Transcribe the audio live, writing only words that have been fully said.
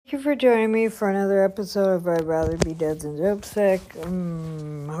you for joining me for another episode of I'd Rather Be Dead Than Dope Sick.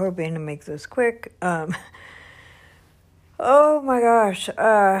 I'm hoping to make this quick. Oh my gosh.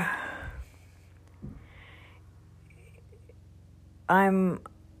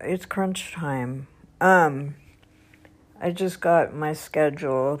 It's crunch time. I just got my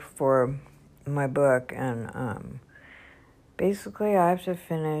schedule for my book, and basically I have to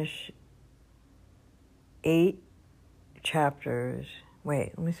finish 8 chapters.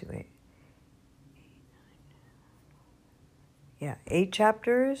 Wait, let me see, Yeah, 8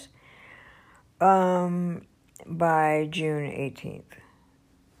 chapters by June 18th.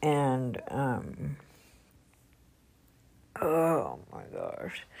 And oh my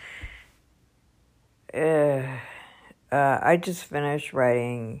gosh. I just finished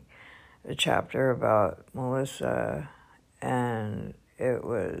writing a chapter about Melissa, and it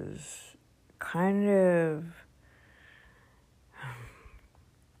was kind of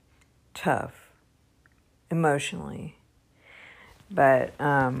tough emotionally. But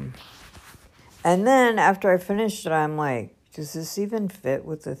and then after I finished it, I'm like, does this even fit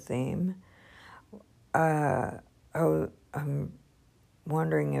with the theme? I'm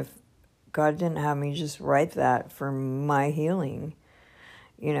wondering if God didn't have me just write that for my healing.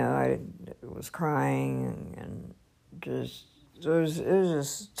 You know, I was crying and just it was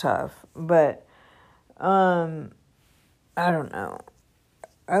just tough. But I don't know.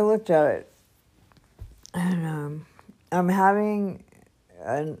 I looked at it, and I'm having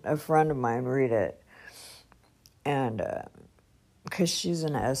a friend of mine read it, and because she's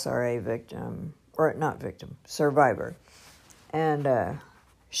an SRA victim, or not victim, survivor, and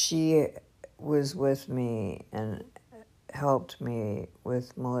she was with me and helped me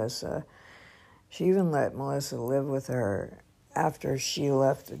with Melissa. She even let Melissa live with her after she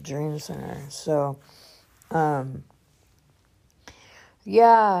left the Dream Center. So,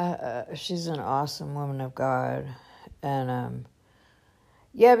 she's an awesome woman of God. And,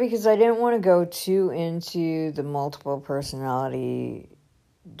 because I didn't want to go too into the multiple personality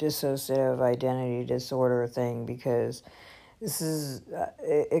dissociative identity disorder thing, because this is,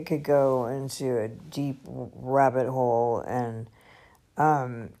 it could go into a deep rabbit hole, and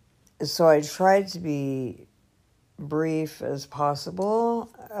so I tried to be brief as possible,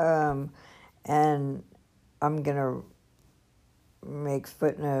 and I'm going to make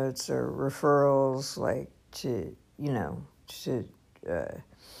footnotes or referrals, like, to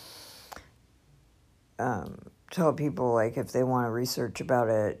tell people, like, if they want to research about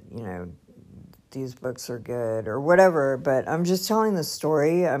it, these books are good or whatever. But I'm just telling the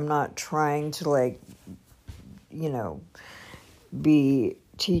story. I'm not trying to, like, be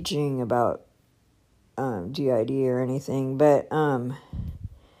teaching about DID or anything. But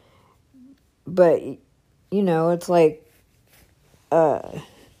it's like, I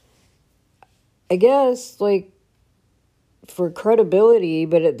guess, like, for credibility,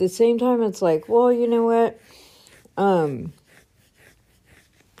 but at the same time, it's like, well, you know what?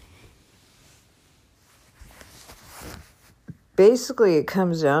 Basically, it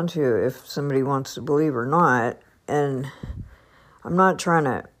comes down to if somebody wants to believe or not, and I'm not trying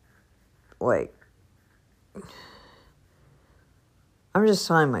to, like, I'm just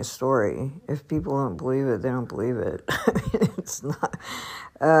telling my story. If people don't believe it, they don't believe it. I mean, it's not,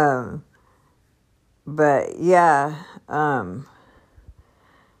 but yeah,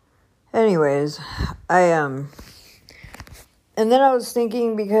 anyways, and then I was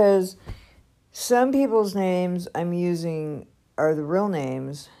thinking, because some people's names I'm using are the real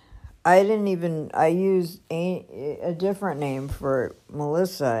names. I used a different name for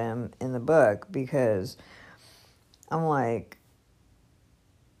Melissa in the book, because I'm like,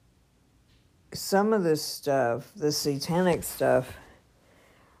 some of this stuff, the satanic stuff,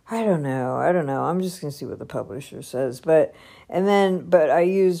 I don't know. I'm just going to see what the publisher says. But I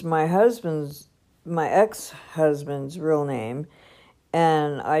used my ex-husband's real name,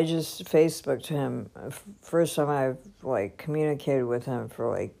 and I just Facebooked him. First time I've, like, communicated with him for,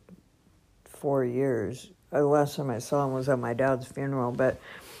 like, 4 years. The last time I saw him was at my dad's funeral, but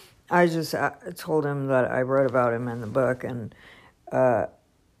I just told him that I wrote about him in the book, and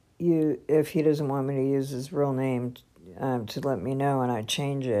if he doesn't want me to use his real name, to let me know, and I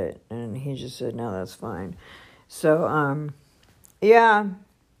change it. And he just said, no, that's fine. So, yeah.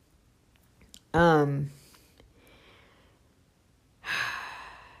 But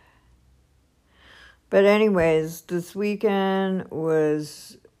anyways, this weekend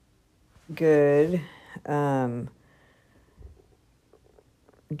was good.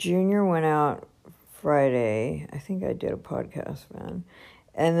 Junior went out Friday. I think I did a podcast, man.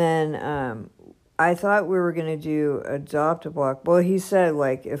 And then I thought we were gonna do Adopt-A-Block. Well, he said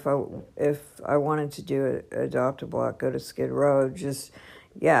like if I wanted to do Adopt-A-Block, go to Skid Row. Just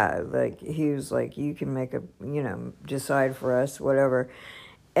yeah, like he was like you can make a decide for us whatever.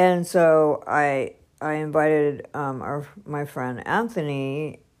 And so I invited my friend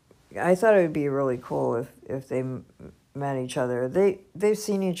Anthony. I thought it would be really cool if they met each other. They've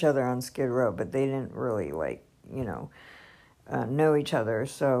seen each other on Skid Row, but they didn't really like know each other.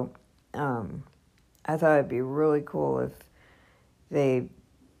 So I thought it'd be really cool if they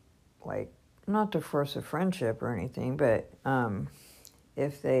like not to force a friendship or anything, but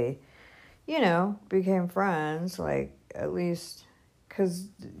if they became friends, like at least because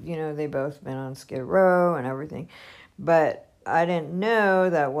they both been on Skid Row and everything. But I didn't know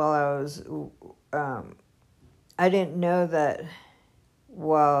that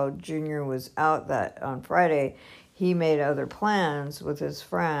while Junior was out that on Friday, he made other plans with his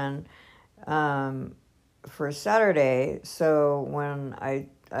friend for Saturday. So when I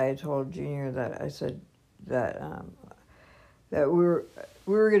told Junior that, I said that that we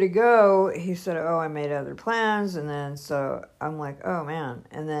were gonna go, he said, "Oh, I made other plans," and then so I'm like, "Oh man!"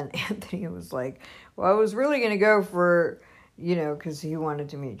 And then Anthony was like, "Well, I was really gonna go for." Because he wanted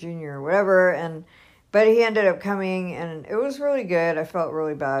to meet Junior or whatever, but he ended up coming, and it was really good. I felt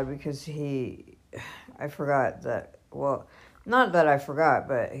really bad because I forgot that, well, not that I forgot,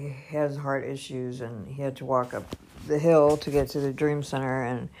 but he has heart issues, and he had to walk up the hill to get to the Dream Center,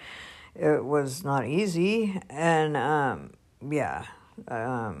 and it was not easy, and, he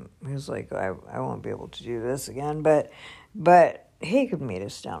was like, I won't be able to do this again, but he could meet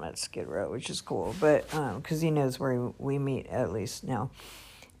us down at Skid Row, which is cool, but because he knows where we meet at least now,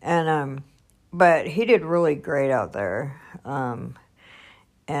 and but he did really great out there,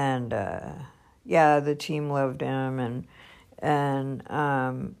 the team loved him, and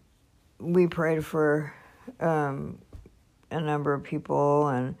we prayed for a number of people,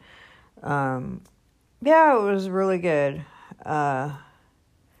 and it was really good. I'm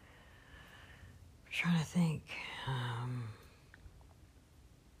trying to think.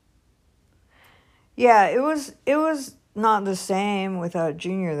 It was not the same without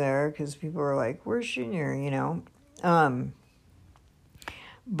Junior there, because people were like, "Where's Junior?"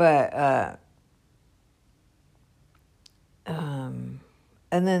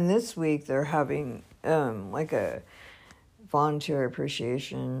 And then this week they're having like a volunteer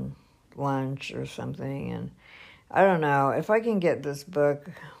appreciation lunch or something, and I don't know if I can get this book,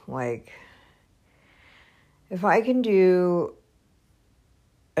 like if I can do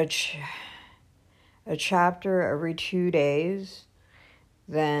a chapter every 2 days,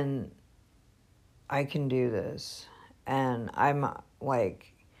 then I can do this. And I'm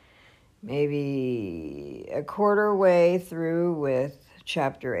like maybe a quarter way through with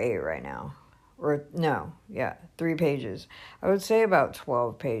chapter 8 right now. Or no, 3 pages. I would say about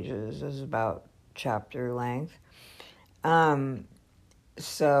 12 pages is about chapter length.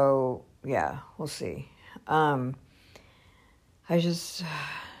 So yeah, we'll see.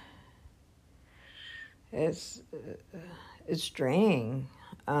 It's draining.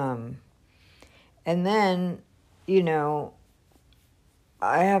 And then,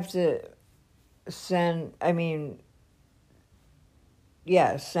 I have to send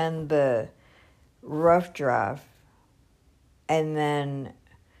the rough draft, and then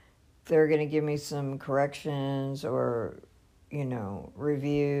they're going to give me some corrections or,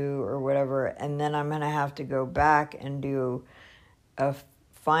 review or whatever, and then I'm going to have to go back and do a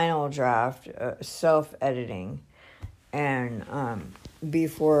final draft, self-editing, and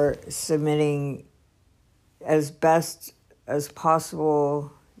before submitting as best as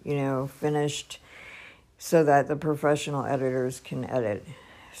possible, finished, so that the professional editors can edit.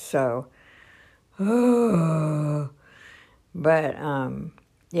 So, but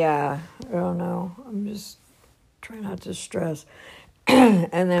I don't know. I'm just trying not to stress.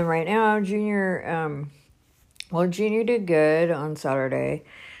 And then right now, Junior did good on Saturday.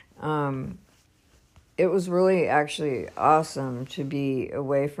 It was really actually awesome to be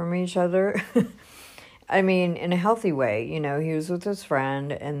away from each other. I mean, in a healthy way, he was with his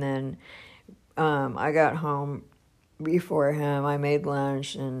friend, and then I got home before him. I made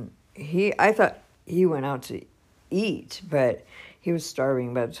lunch, and I thought he went out to eat, but he was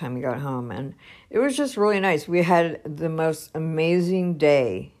starving by the time he got home, and it was just really nice. We had the most amazing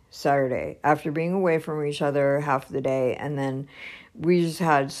day Saturday after being away from each other half the day, and then we just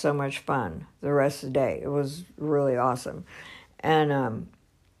had so much fun the rest of the day. It was really awesome. And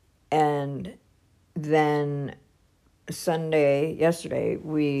then yesterday,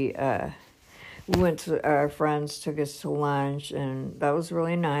 we went to, our friends took us to lunch, and that was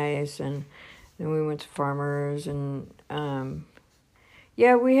really nice. And Then we went to Farmers, and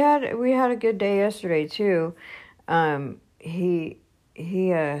yeah, we had a good day yesterday too. He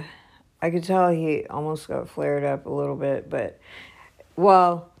I could tell he almost got flared up a little bit, but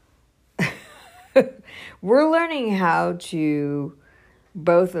well, we're learning how to,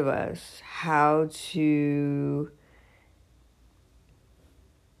 both of us, how to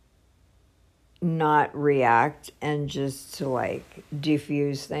not react and just to like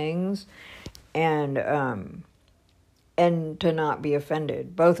diffuse things, and to not be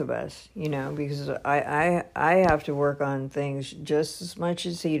offended, both of us, because I have to work on things just as much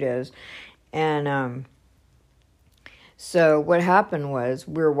as he does. And so what happened was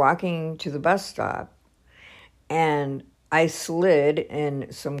we were walking to the bus stop, and I slid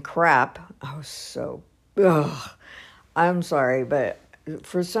in some crap. I was so, I'm sorry, but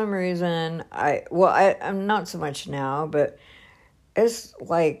for some reason, I'm not so much now, but it's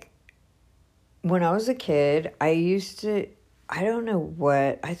like, when I was a kid, I used to, I don't know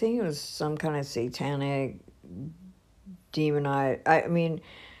what, I think it was some kind of satanic, demonized, I mean,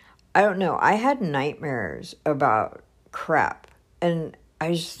 I don't know. I had nightmares about crap. And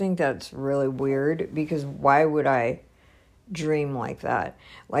I just think that's really weird, because why would I dream like that?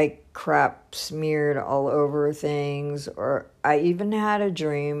 Like crap smeared all over things. Or I even had a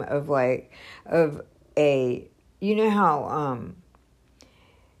dream of you know how,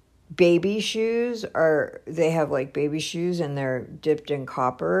 baby shoes they have like baby shoes and they're dipped in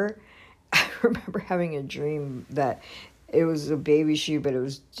copper. I remember having a dream that it was a baby shoe, but it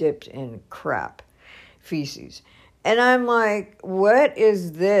was dipped in crap, feces. And I'm like, what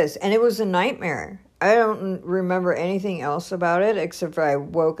is this? And it was a nightmare. I don't remember anything else about it except for I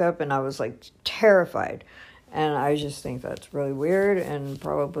woke up and I was like terrified. And I just think that's really weird and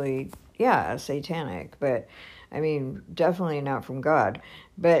probably, yeah, satanic. But I mean, definitely not from God.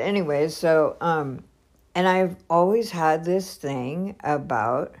 But anyways, so, and I've always had this thing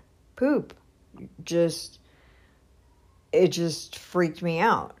about poop. It just freaked me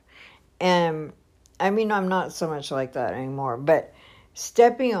out. And I mean, I'm not so much like that anymore, but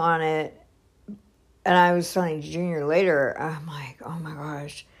stepping on it, and I was telling Junior later, I'm like, oh my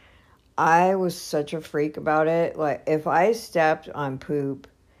gosh, I was such a freak about it. Like, if I stepped on poop,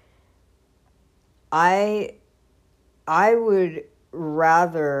 I would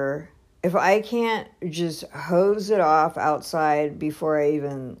rather, if I can't just hose it off outside before I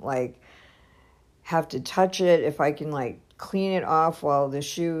even like have to touch it, if I can like clean it off while the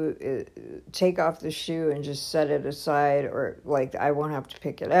shoe, take off the shoe and just set it aside, or like I won't have to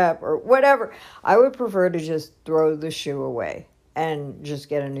pick it up or whatever, I would prefer to just throw the shoe away and just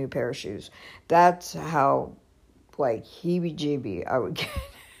get a new pair of shoes. That's how like heebie-jeebie I would get.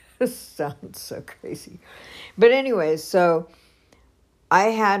 This sounds so crazy. But anyways, so I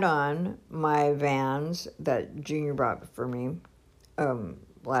had on my Vans that Junior brought for me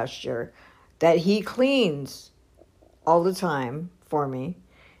last year that he cleans all the time for me.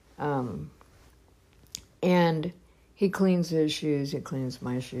 And he cleans his shoes, he cleans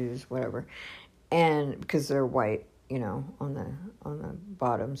my shoes, whatever. And because they're white, on the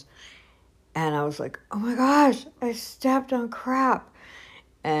bottoms. And I was like, oh my gosh, I stepped on crap.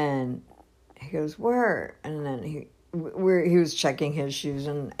 And he goes, where? And then he was checking his shoes,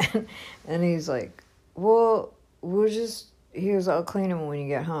 and he's like, well, he goes, I'll clean them when we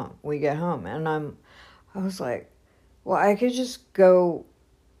get home. And I was like, well, I could just go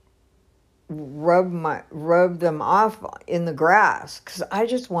rub them off in the grass, because I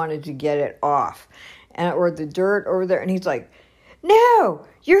just wanted to get it off, or the dirt over there. And he's like, no,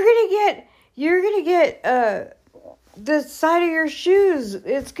 you're gonna get the side of your shoes,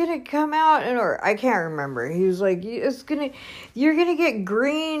 it's gonna come out, or I can't remember. He was like, you're gonna get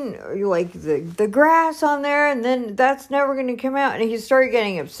green, like the grass on there, and then that's never gonna come out. And he started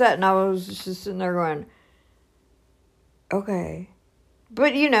getting upset, and I was just sitting there going, okay.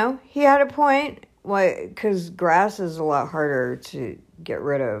 But he had a point, because grass is a lot harder to get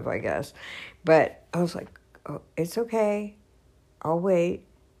rid of, I guess. But I was like, oh, it's okay, I'll wait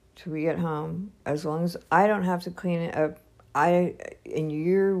till we get home. As long as I don't have to clean it up, and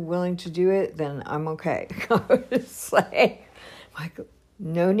you're willing to do it, then I'm okay. It's like,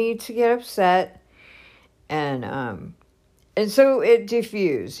 no need to get upset. And so it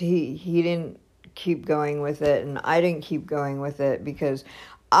diffused. He didn't keep going with it, and I didn't keep going with it, because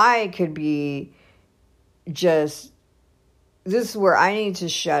I could be this is where I need to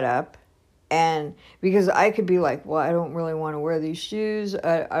shut up. And because I could be like, well, I don't really want to wear these shoes.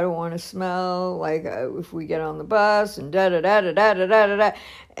 I don't want to smell like if we get on the bus and da-da-da-da-da-da-da-da.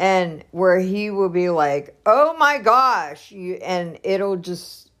 And where he will be like, oh my gosh. And it'll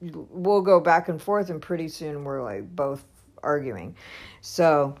just we'll go back and forth, and pretty soon we're like both arguing.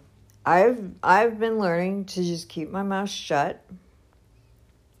 So I've been learning to just keep my mouth shut,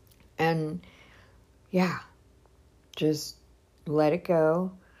 and yeah, just let it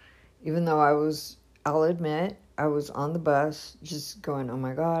go. Even though I'll admit, I was on the bus just going, oh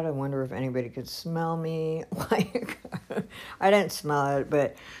my God, I wonder if anybody could smell me. Like, I didn't smell it,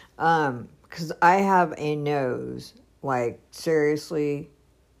 but, because I have a nose, like, seriously,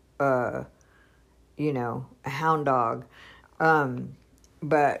 a hound dog.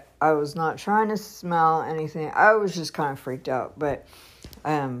 But I was not trying to smell anything. I was just kind of freaked out, but,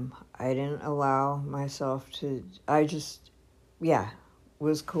 I didn't allow myself to,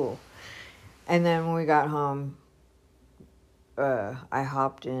 was cool. And then when we got home, I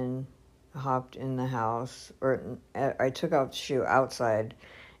hopped in the house, or I took out the shoe outside,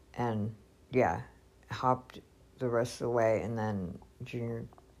 and hopped the rest of the way, and then Junior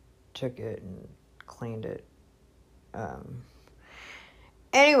took it and cleaned it.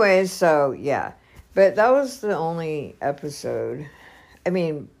 Anyways, so yeah, but that was the only episode. I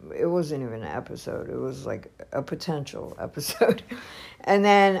mean, it wasn't even an episode. It was like a potential episode. And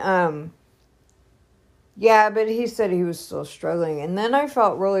then, but he said he was still struggling. And then I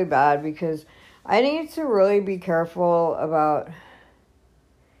felt really bad because I need to really be careful about...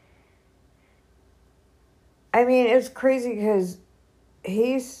 I mean, it's crazy because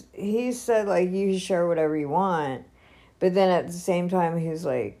he said, like, you share whatever you want. But then at the same time, he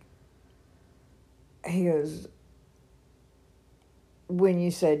goes... When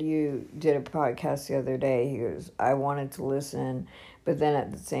you said you did a podcast the other day, he goes, I wanted to listen, but then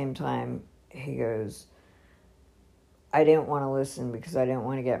at the same time, he goes, I didn't want to listen because I didn't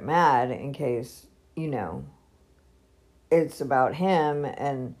want to get mad in case, it's about him,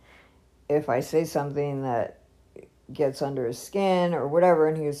 and if I say something that gets under his skin or whatever,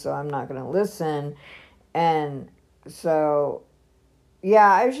 and he goes, so I'm not going to listen. And so,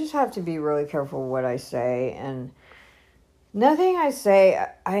 I just have to be really careful what I say, and nothing I say,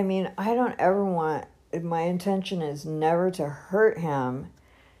 I mean, I don't ever want, my intention is never to hurt him.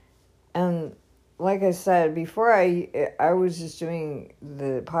 And like I said, before I was just doing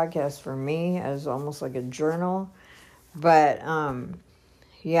the podcast for me as almost like a journal. But,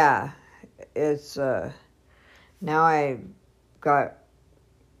 it's, now I got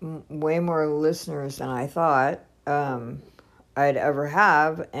way more listeners than I thought I'd ever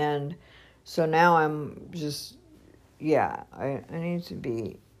have. And so now I'm just... I need to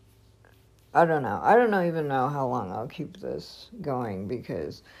be... I don't know. I don't even know how long I'll keep this going,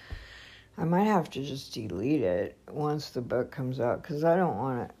 because I might have to just delete it once the book comes out, because I don't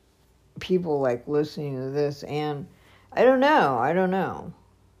want people, like, listening to this, and I don't know. I don't know.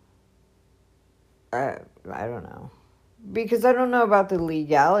 Because I don't know about the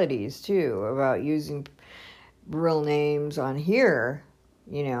legalities, too, about using real names on here,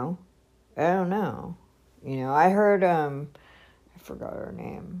 I don't know. I heard, I forgot her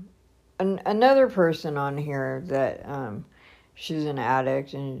name. Another person on here that, she's an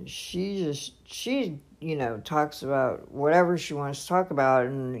addict, and she talks about whatever she wants to talk about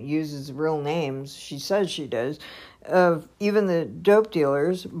and uses real names. She says she does, of even the dope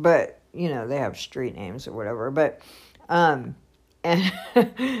dealers, but, they have street names or whatever. But, and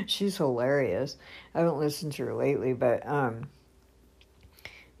she's hilarious. I haven't listened to her lately, but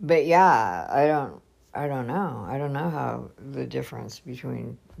yeah, I don't know. I don't know how the difference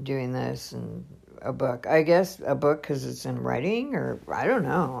between doing this and a book. I guess a book because it's in writing, or I don't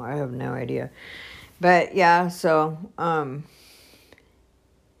know. I have no idea. But yeah, so I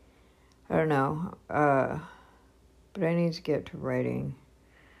don't know. But I need to get to writing.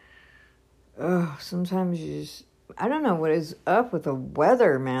 Sometimes you just... I don't know what is up with the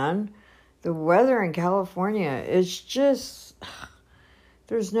weather, man. The weather in California is just...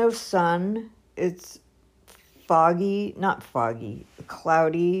 There's no sun. It's foggy, not foggy,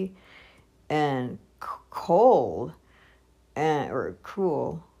 cloudy and cold, or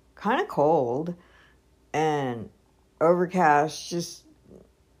cool, kind of cold, and overcast, just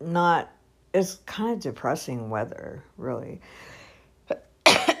not... It's kind of depressing weather, really.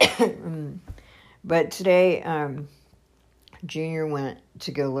 But today, Junior went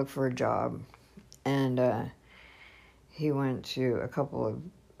to go look for a job, and he went to a couple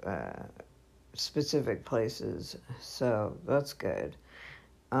of specific places, so that's good.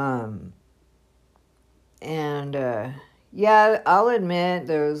 And I'll admit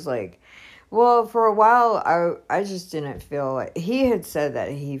there was like... Well, for a while, I just didn't feel like... He had said that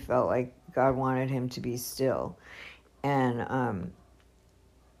he felt like God wanted him to be still. And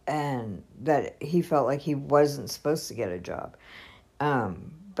that he felt like he wasn't supposed to get a job.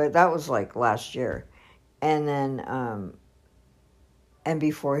 but that was like last year. And then, and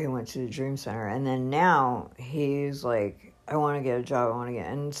before he went to the Dream Center. And then now he's like, I want to get a job. I want to get,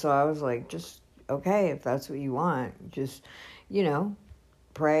 and so I was like, just, okay, if that's what you want, just,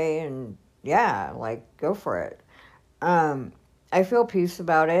 pray and yeah, like go for it. I feel peace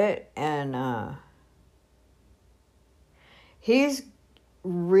about it. And, he's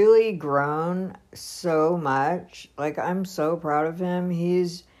really grown so much. Like, I'm so proud of him.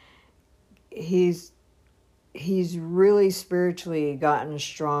 He's really spiritually gotten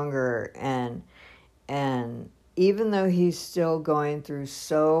stronger, and even though he's still going through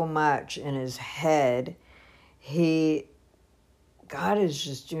so much in his head, God is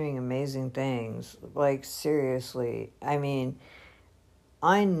just doing amazing things. Like, seriously. I mean,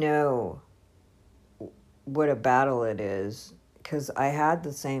 I know what a battle it is, because I had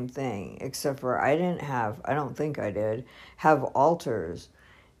the same thing, except for I don't think I did, have altars,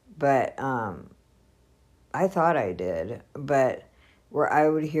 but, I thought I did, but where I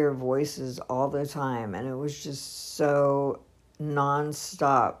would hear voices all the time, and it was just so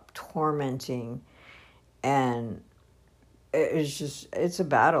nonstop tormenting, and it's a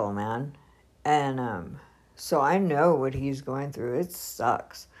battle, man. And so I know what he's going through. It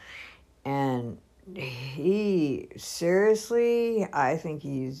sucks. And seriously, I think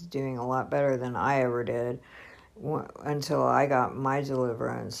he's doing a lot better than I ever did until I got my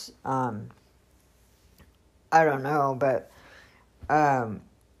deliverance. I don't know, but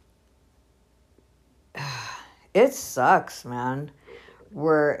it sucks, man,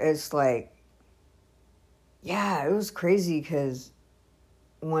 where it's like, yeah, it was crazy, because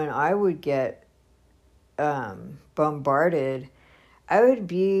when I would get bombarded, I would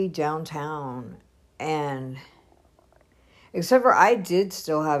be downtown, and except for I did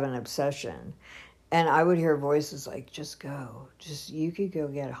still have an obsession. And I would hear voices like, just go. You could go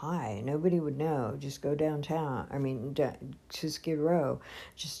get high. Nobody would know. Just go downtown. I mean, to Skid Row.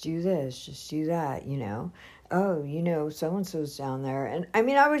 Just do this. Just do that, Oh, so-and-so's down there. And, I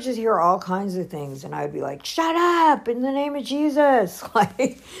mean, I would just hear all kinds of things. And I would be like, shut up in the name of Jesus.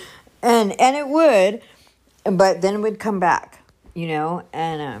 Like, and it would. But then it would come back,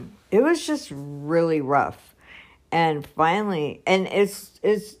 And it was just really rough. And finally, and it's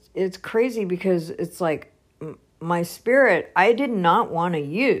crazy, because it's like my spirit, I did not want to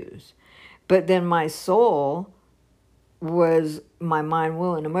use, but then my soul was, my mind,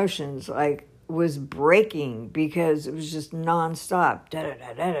 will, and emotions, like, was breaking, because it was just nonstop.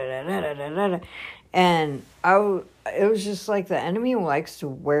 And it was just like the enemy likes to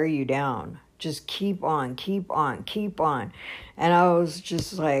wear you down. Just keep on, keep on, keep on. And I was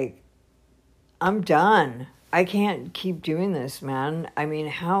just like, I'm done. I can't keep doing this, man. I mean,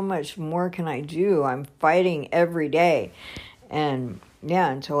 how much more can I do? I'm fighting every day. And yeah,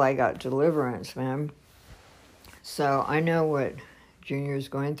 until I got deliverance, man. So I know what Junior's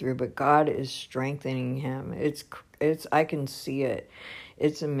going through, but God is strengthening him. I can see it.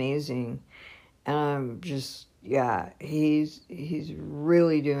 It's amazing. And I'm just, yeah, he's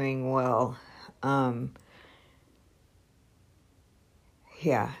really doing well.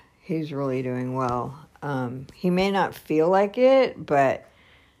 Yeah, he's really doing well. He may not feel like it, but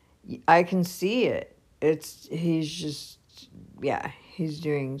I can see it. He's just, yeah, he's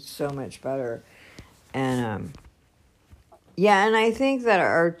doing so much better. And, yeah, and I think that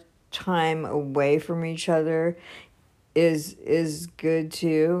our time away from each other is good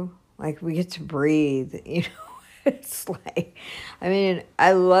too. Like, we get to breathe, It's like, I mean,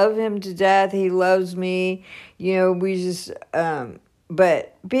 I love him to death. He loves me. We just,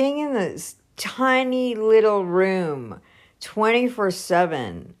 but being in this tiny little room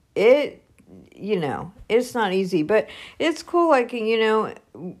 24/7, it's not easy, but it's cool. Like,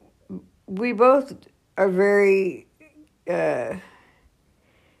 we both are very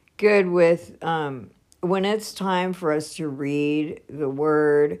good with when it's time for us to read the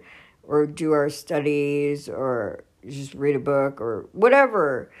word or do our studies or just read a book or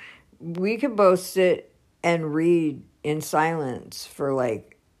whatever. We could both sit and read in silence for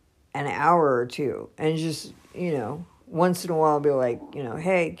like an hour or two, and just, once in a while be like,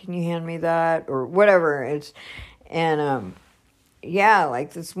 hey, can you hand me that, or whatever. Yeah,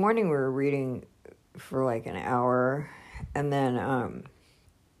 like this morning we were reading for like an hour, and then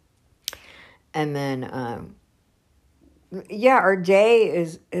yeah, our day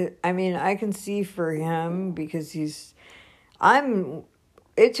is, I mean, I can see for him, because it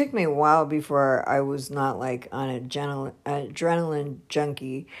took me a while before I was not like on a adrenaline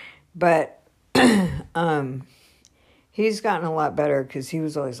junkie, but he's gotten a lot better, because he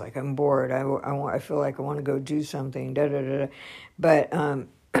was always like, I'm bored, I feel like I want to go do something, da da da. But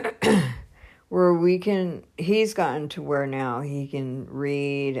where he's gotten to where now he can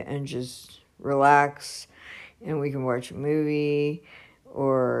read and just relax, and we can watch a movie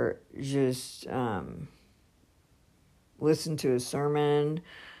or just listen to a sermon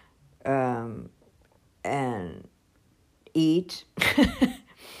and eat,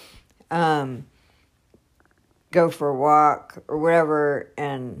 go for a walk or whatever.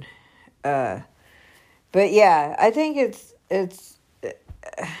 And but yeah, I think it's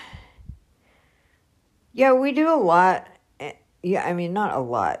yeah, we do a lot. Yeah, I mean, not a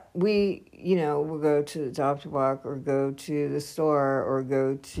lot. We'll go to the Adopt a Walk or go to the store or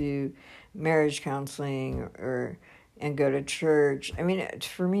go to marriage counseling and go to church. I mean,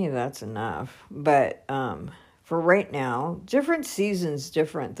 for me, that's enough. But for right now, different seasons,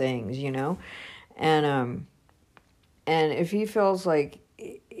 different things, and if he feels like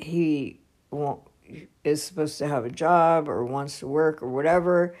he is supposed to have a job or wants to work or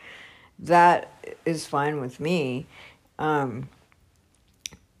whatever, that is fine with me.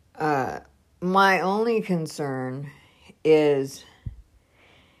 My only concern is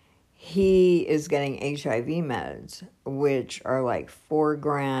he is getting HIV meds, which are like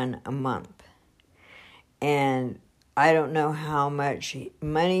 $4,000 a month. And I don't know how much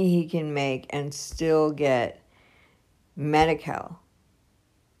money he can make and still get Medi-Cal.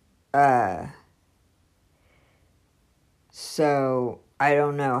 So I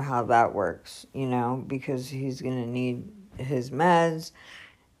don't know how that works, because he's going to need his meds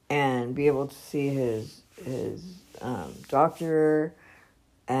and be able to see his doctor.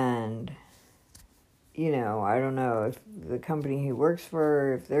 And, I don't know if the company he works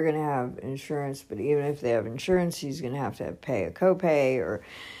for, if they're going to have insurance, but even if they have insurance, he's going to have pay a copay, or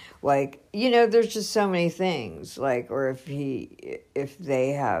there's just so many things, or if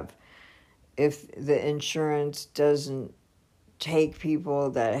the insurance doesn't take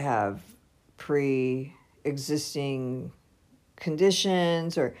people that have pre-existing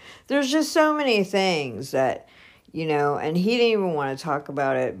conditions, or there's just so many things that, and he didn't even want to talk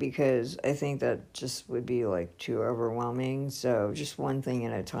about it because I think that just would be too overwhelming. So just one thing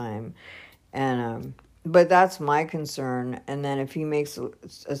at a time. And, but that's my concern. And then if he makes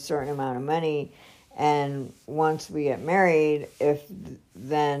a certain amount of money, and once we get married,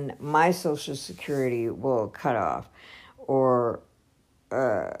 then my Social Security will cut off. Or,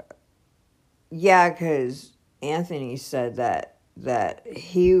 because Anthony said that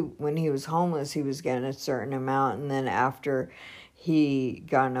when he was homeless, he was getting a certain amount, and then after he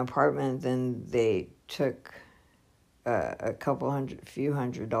got an apartment, then they took a few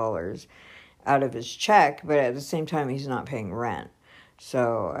 $100 out of his check, but at the same time, he's not paying rent.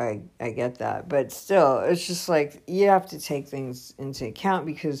 So I get that. But still, it's just you have to take things into account,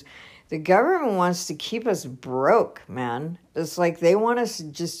 because the government wants to keep us broke, man. It's they want us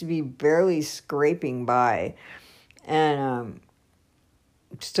just to be barely scraping by. And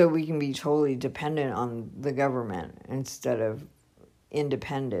so we can be totally dependent on the government instead of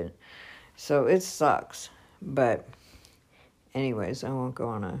independent. So it sucks. But anyways, I won't go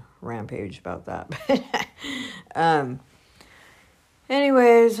on a rampage about that.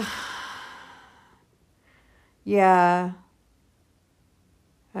 Anyways, yeah.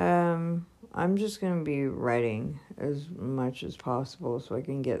 I'm just going to be writing as much as possible so I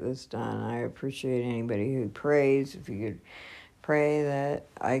can get this done. I appreciate anybody who prays. If you could pray that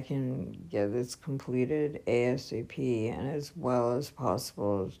I can get this completed ASAP and as well as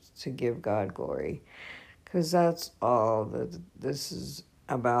possible to give God glory. Because that's all that this is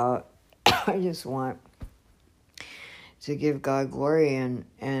about. I just want to give God glory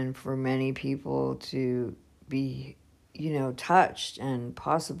and for many people to be touched and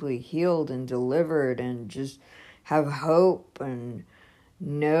possibly healed and delivered and just have hope and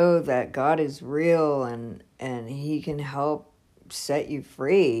know that God is real and he can help set you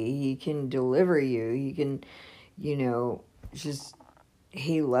free. He can deliver you. He can,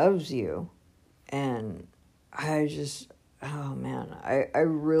 he loves you. And I just, oh man, I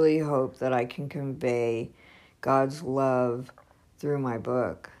really hope that I can convey God's love through my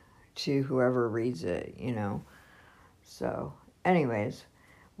book to whoever reads it, So, anyways,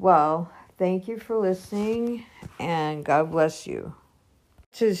 well, thank you for listening, and God bless you.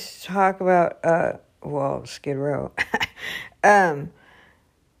 To talk about, Skid Row.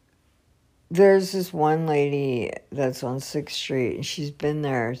 There's this one lady that's on 6th Street, and she's been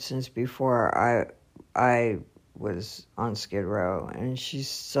there since before I was on Skid Row, and she's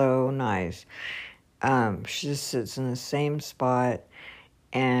so nice. She just sits in the same spot,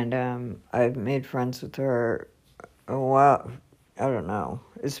 and I've made friends with her. Well, I don't know.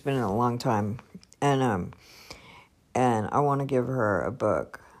 It's been a long time. And I want to give her a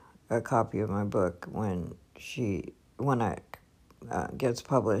book. a copy of my book when it gets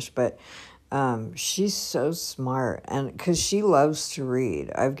published. But she's so smart, and because she loves to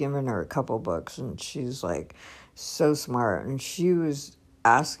read. I've given her a couple books, and she's like so smart. And she was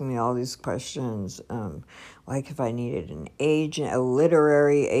asking me all these questions, like if I needed an agent, a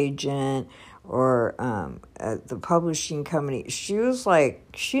literary agent, or at the publishing company. She was like,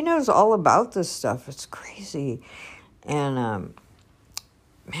 she knows all about this stuff. It's crazy. And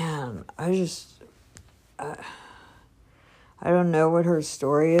man, I don't know what her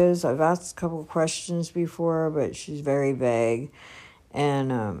story is. I've asked a couple questions before, but she's very vague.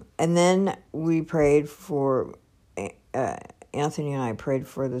 And then we prayed for, Anthony and I prayed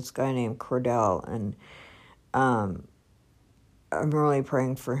for this guy named Cordell, and I'm really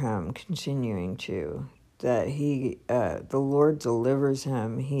praying for him, continuing to, that the Lord delivers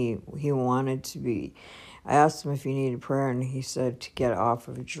him. He wanted to be, I asked him if he needed prayer, and he said to get off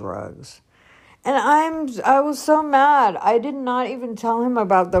of drugs. And I was so mad. I did not even tell him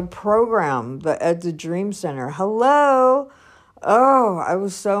about the program at the Dream Center. Hello? Oh, I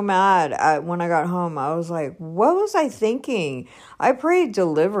was so mad. When I got home, I was like, what was I thinking? I prayed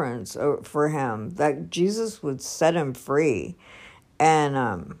deliverance for him, that Jesus would set him free.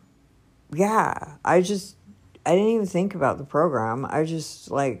 And, yeah, I didn't even think about the program. I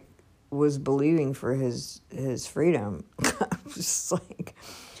just, like, was believing for his freedom. I was just like,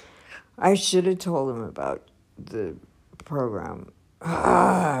 I should have told him about the program.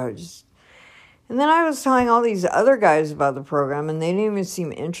 And then I was telling all these other guys about the program, and they didn't even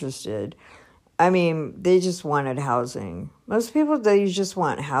seem interested. I mean, they just wanted housing. Most people, they just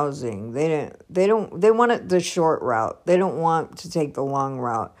want housing. They want it the short route. They don't want to take the long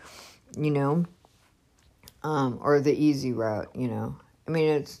route, or the easy route, I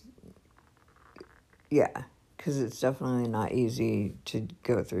mean, because it's definitely not easy to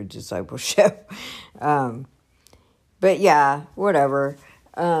go through discipleship. But yeah, whatever.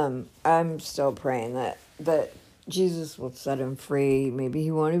 I'm still praying that Jesus will set him free. Maybe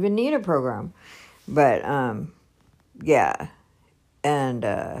he won't even need a program. But, yeah. And,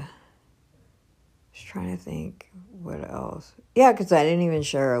 just trying to think what else. Yeah, because I didn't even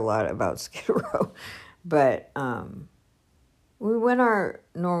share a lot about Skid Row. But, we went our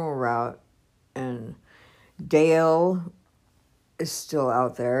normal route, and Dale is still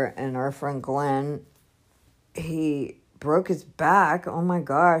out there, and our friend Glenn, he broke his back. Oh my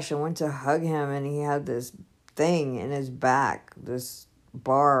gosh, I went to hug him, and he had this thing in his back, this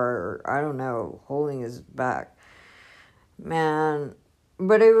bar, I don't know, holding his back. Man,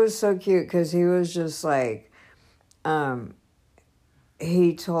 but it was so cute, because he was just like,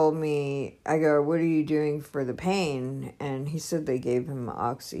 he told me, I go, what are you doing for the pain? And he said they gave him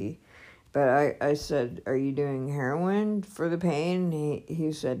Oxy. But I said, are you doing heroin for the pain?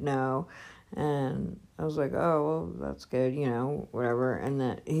 He said no. And I was like, oh, well, that's good, whatever. And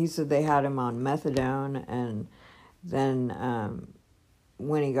then he said they had him on methadone. And then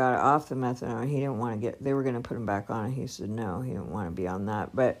when he got off the methadone, he didn't want to they were going to put him back on it. He said no, he didn't want to be on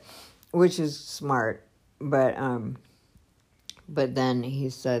that. Which is smart. But then he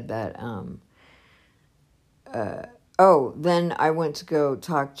said that, then I went to go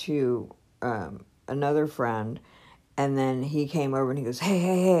talk to another friend, and then he came over and he goes,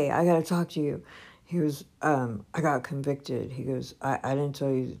 hey, I gotta talk to you. He goes, I got convicted. He goes, I didn't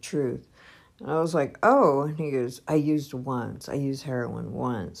tell you the truth. And I was like, oh, and he goes, I used heroin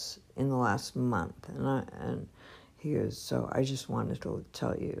once in the last month. And he goes, so I just wanted to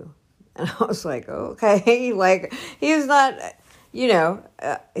tell you. And I was like, okay, like, he's not,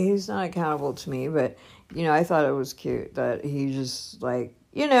 he's not accountable to me, but, I thought it was cute that he just, like,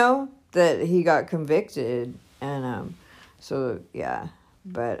 that he got convicted, and, so, yeah,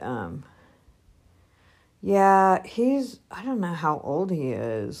 but, yeah, I don't know how old he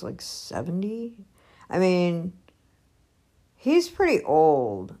is, like 70? I mean, he's pretty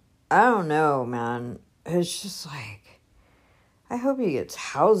old. I don't know, man. It's just like, I hope he gets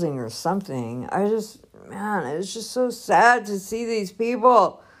housing or something. It's just so sad to see these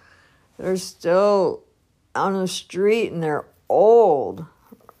people. They're still on the street and they're old.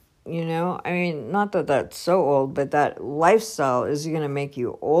 I mean, not that that's so old, but that lifestyle is going to make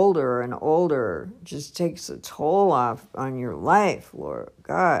you older and older. It just takes a toll off on your life, Lord.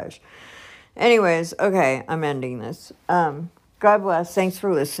 Gosh. Anyways, okay, I'm ending this. God bless. Thanks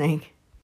for listening.